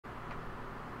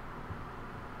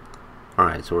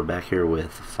Alright, so we're back here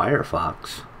with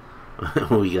Firefox.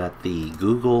 We got the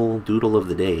Google Doodle of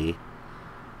the Day.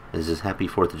 This is Happy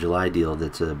 4th of July deal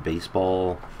that's a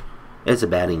baseball... It's a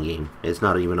batting game. It's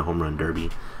not even a home run derby.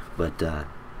 But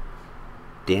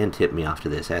Dan tipped me off to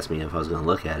this, asked me if I was going to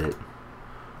look at it.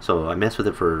 So I messed with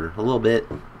it for a little bit.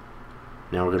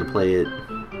 Now we're going to play it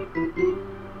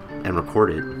and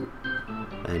record it.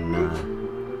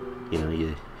 And, you know,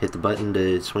 you hit the button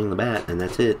to swing the bat, and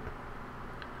that's it.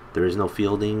 There is no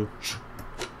fielding.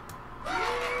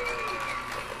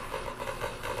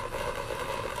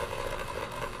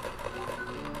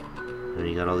 And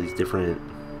you got all these different...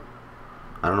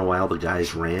 I don't know why all the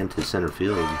guys ran to center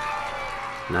field.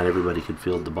 Not everybody could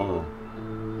field the ball.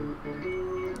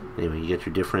 Anyway, you get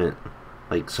your different,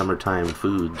 like, summertime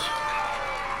foods.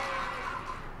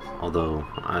 Although,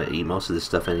 I eat most of this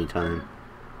stuff anytime.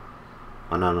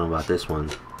 I don't know about this one.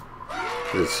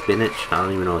 Is it spinach? I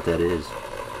don't even know what that is.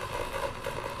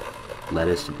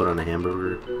 Lettuce to put on a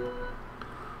hamburger.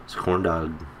 It's a corn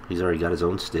dog. He's already got his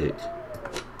own stick.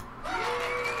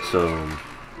 So,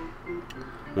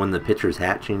 when the pitcher's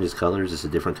hat changes colors, it's a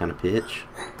different kind of pitch.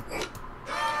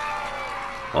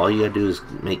 All you gotta do is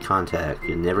make contact.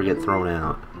 You never get thrown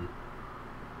out.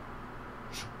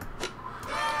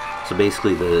 So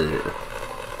basically the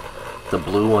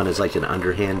blue one is like an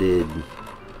underhanded,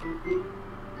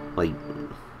 like,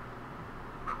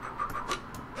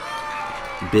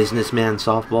 businessman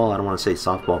softball. I don't want to say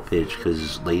softball pitch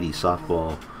because lady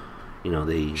softball, you know,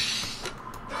 they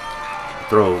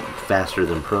throw faster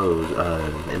than pros,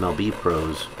 MLB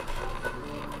pros.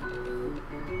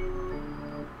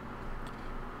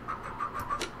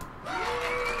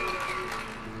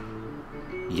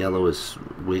 Yellow is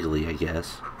wiggly, I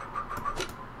guess.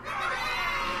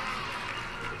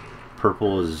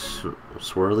 Purple is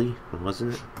swirly,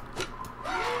 wasn't it?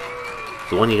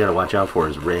 The one you gotta watch out for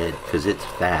is red, because it's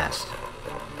fast.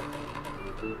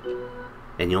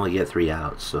 And you only get 3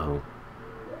 outs, so...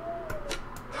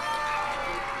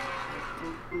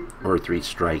 Or 3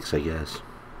 strikes, I guess.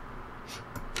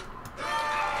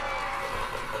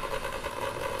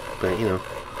 But, you know,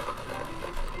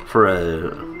 for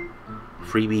a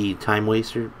freebie time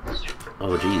waster...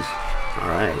 Oh, geez.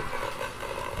 Alright.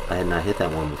 I had not hit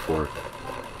that one before.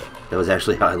 That was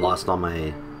actually how I lost all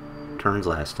my turns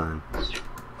last time.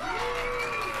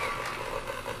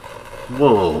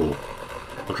 Whoa!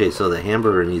 Okay, so the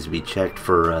hamburger needs to be checked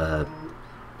for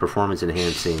performance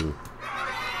enhancing.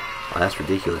 Oh, that's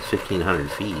ridiculous. 1,500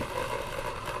 feet.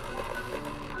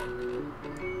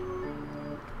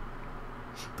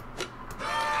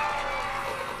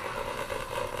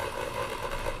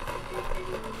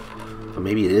 But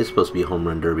maybe it is supposed to be a home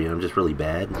run derby and I'm just really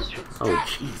bad. Oh,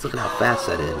 jeez, look at how fast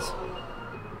that is.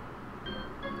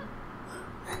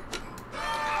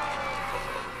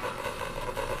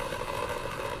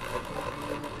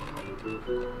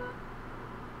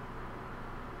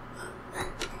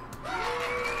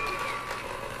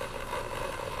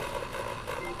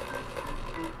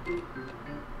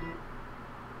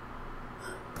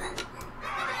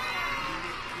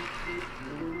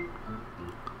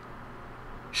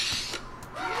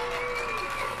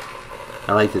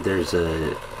 I like that there's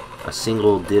a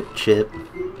single dip chip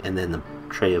and then the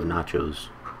tray of nachos.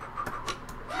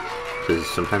 Because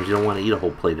sometimes you don't want to eat a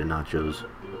whole plate of nachos.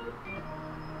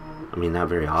 I mean, not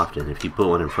very often. If you put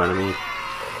one in front of me,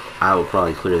 I will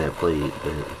probably clear that plate,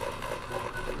 but...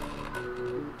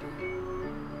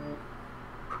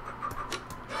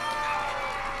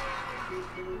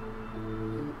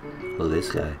 Look at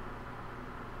this guy.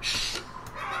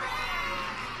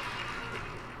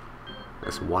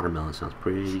 That watermelon sounds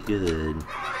pretty good.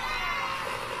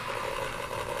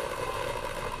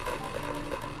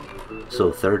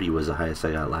 So 30 was the highest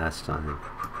I got last time.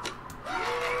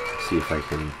 See if I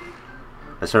can...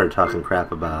 I started talking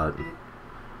crap about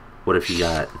what if you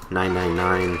got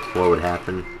 999, what would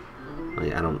happen?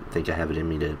 Like, I don't think I have it in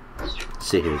me to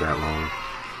sit here that long.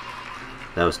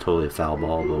 That was totally a foul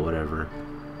ball, but whatever.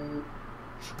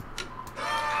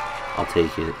 I'll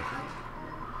take it.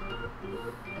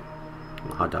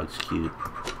 The hot dog's cute.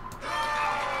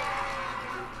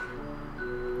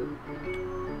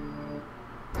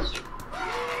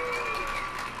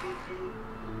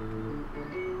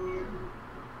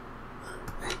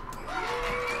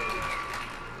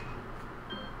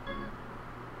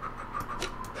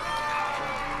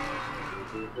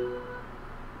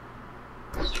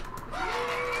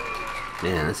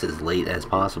 Man, this is late as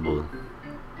possible.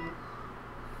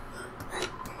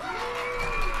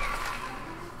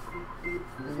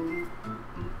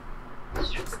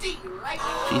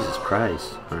 Jesus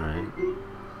Christ. Alright.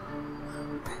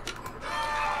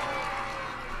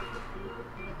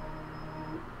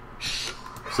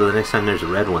 So the next time there's a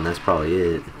red one, that's probably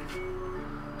it.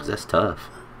 Because that's tough.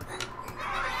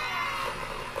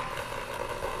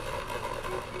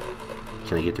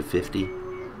 Can I get to 50?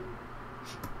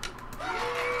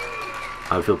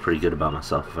 I would feel pretty good about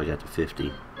myself if I got to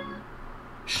 50.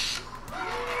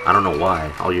 I don't know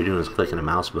why. All you're doing is clicking a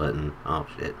mouse button. Oh,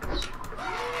 shit.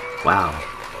 Wow.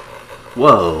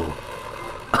 Whoa.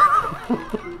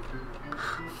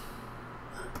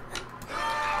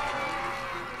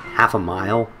 Half a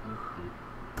mile?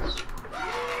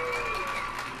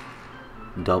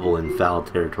 Double in foul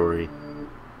territory.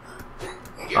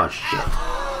 Oh, shit.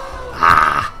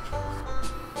 Ah!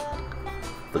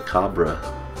 The Cobra.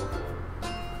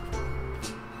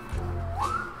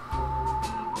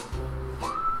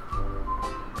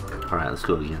 Alright, let's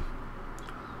go again.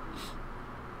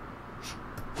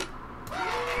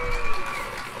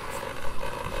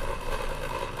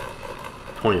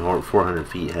 $2,400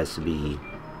 feet has to be...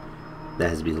 That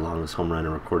has to be the longest home run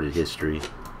in recorded history.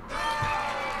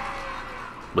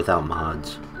 Without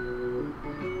mods.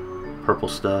 Purple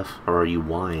stuff, or are you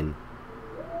wine?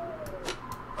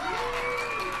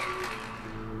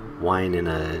 Wine in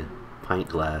a pint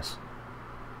glass.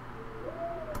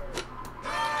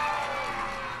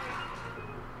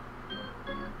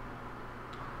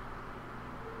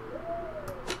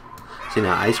 See,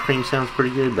 now ice cream sounds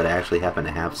pretty good, but I actually happen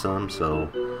to have some, so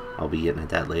I'll be getting at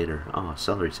that later. Oh,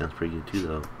 celery sounds pretty good too,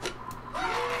 though.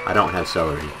 I don't have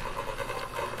celery.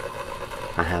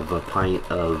 I have a pint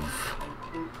of...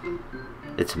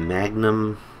 It's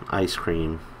Magnum ice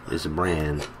cream is a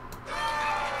brand,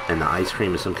 and the ice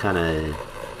cream is some kind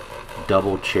of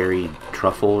double cherry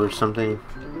truffle or something.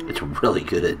 It's really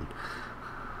good.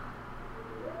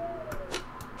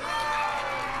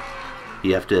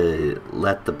 You have to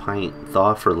let the pint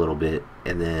thaw for a little bit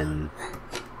and then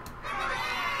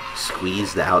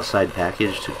squeeze the outside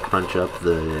package to crunch up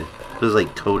the... It was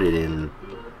like coated in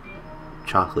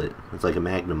chocolate. It's like a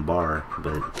Magnum bar,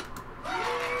 but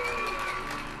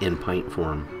in pint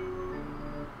form.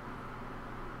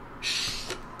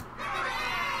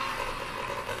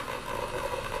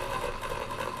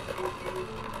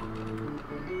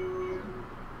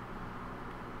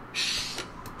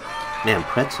 Man,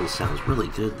 pretzel sounds really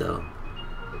good though.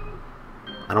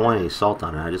 I don't want any salt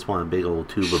on it. I just want a big old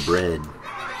tube of bread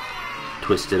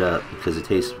twisted up because it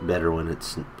tastes better when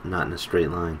it's not in a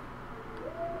straight line.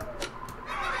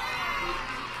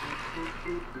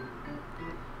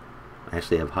 I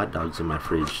actually have hot dogs in my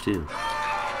fridge too.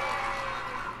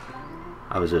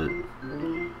 I was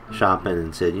shopping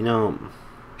and said, you know,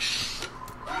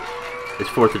 it's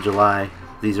 4th of July.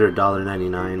 These are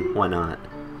 $1.99. Why not?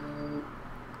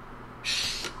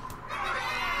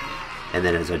 And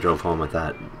then as I drove home, I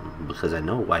thought, because I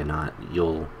know why not.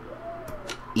 You'll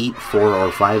eat 4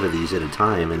 or 5 of these at a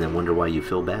time and then wonder why you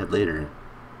feel bad later.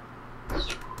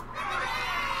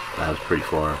 That was pretty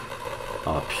far.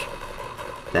 Oh, psh.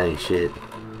 That ain't shit.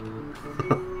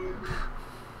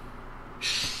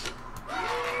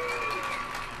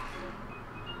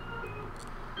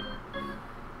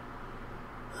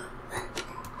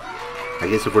 I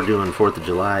guess if we're doing 4th of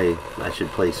July, I should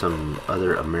play some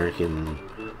other American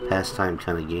pastime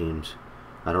kind of games.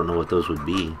 I don't know what those would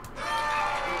be.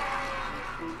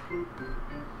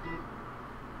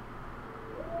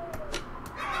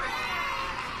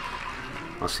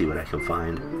 I'll see what I can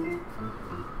find.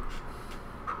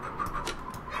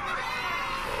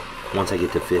 Once I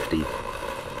get to 50.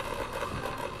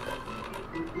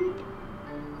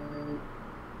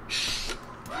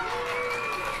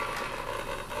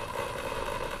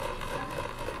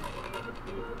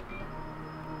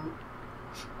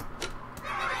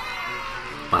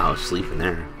 Wow, I was sleeping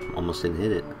there. Almost didn't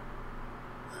hit it.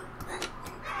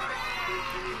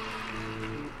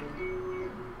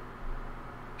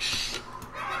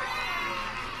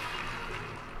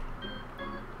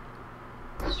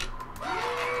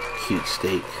 Cute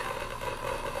steak.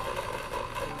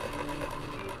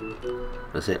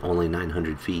 Let's say only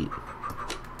 900 feet.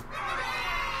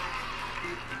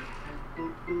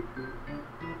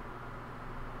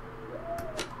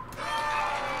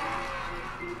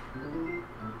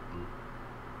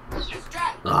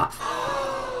 Ah.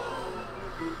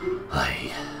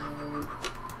 Ay.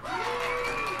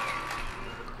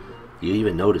 You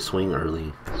even know to swing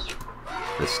early.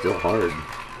 It's still hard.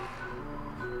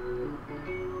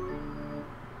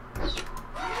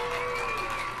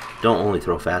 Don't only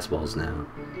throw fastballs now.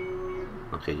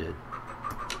 Okay, good.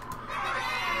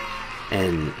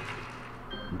 And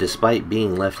despite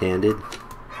being left-handed,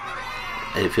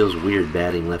 it feels weird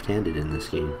batting left-handed in this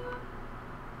game.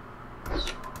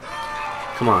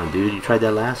 Come on, dude. You tried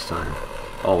that last time.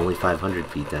 Oh, only 500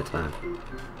 feet that time.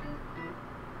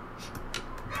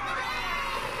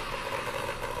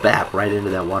 Bap! Right into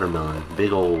that watermelon.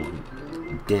 Big old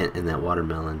dent in that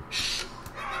watermelon.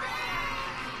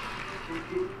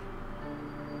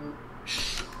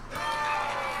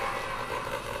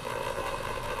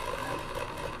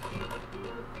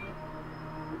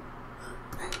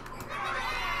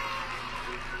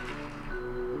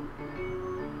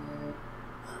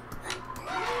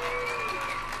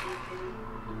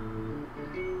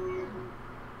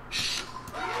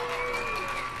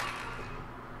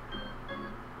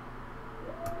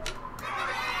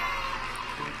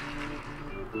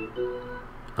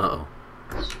 Uh-oh.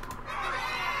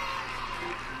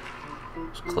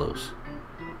 It's close.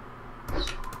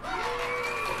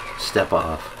 Step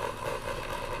off.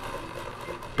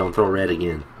 Don't throw red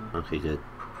again. Okay, good.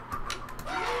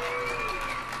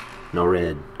 No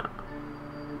red.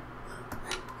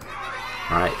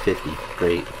 Alright, 50.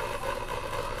 Great.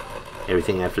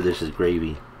 Everything after this is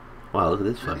gravy. Wow, look at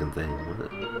this fucking thing.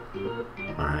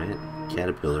 Alright.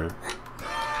 Caterpillar.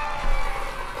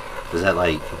 Is that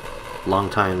like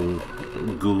long-time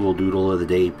Google Doodle of the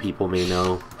Day people may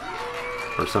know?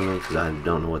 Or something? Because I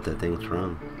don't know what that thing's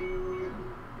from.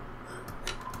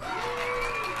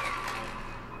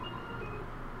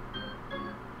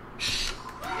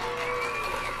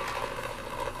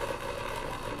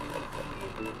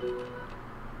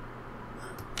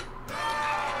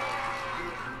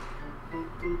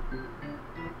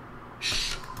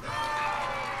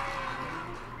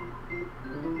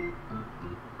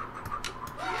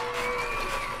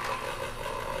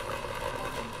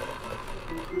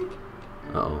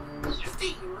 Uh-oh.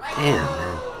 Damn,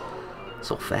 man.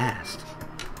 So fast.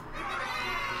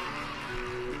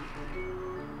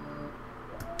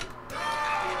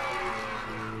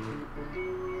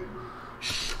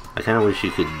 I kind of wish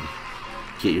you could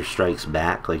get your strikes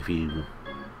back, like if you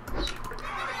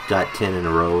got 10 in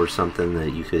a row or something,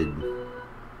 that you could...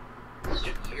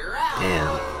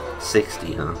 Damn.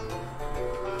 60, huh?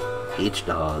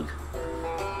 H-Dog.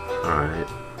 Alright.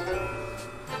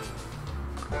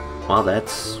 Well,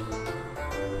 that's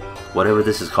whatever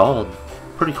this is called.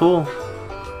 Pretty cool.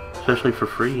 Especially for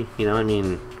free. You know, I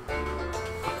mean,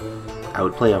 I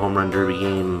would play a home run derby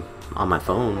game on my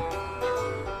phone.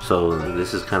 So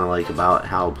this is kind of like about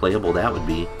how playable that would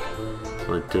be.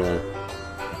 But,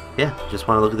 yeah, just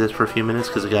want to look at this for a few minutes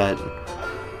because I got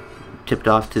tipped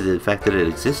off to the fact that it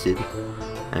existed.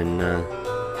 And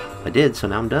I did, so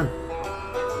now I'm done.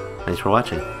 Thanks for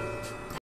watching.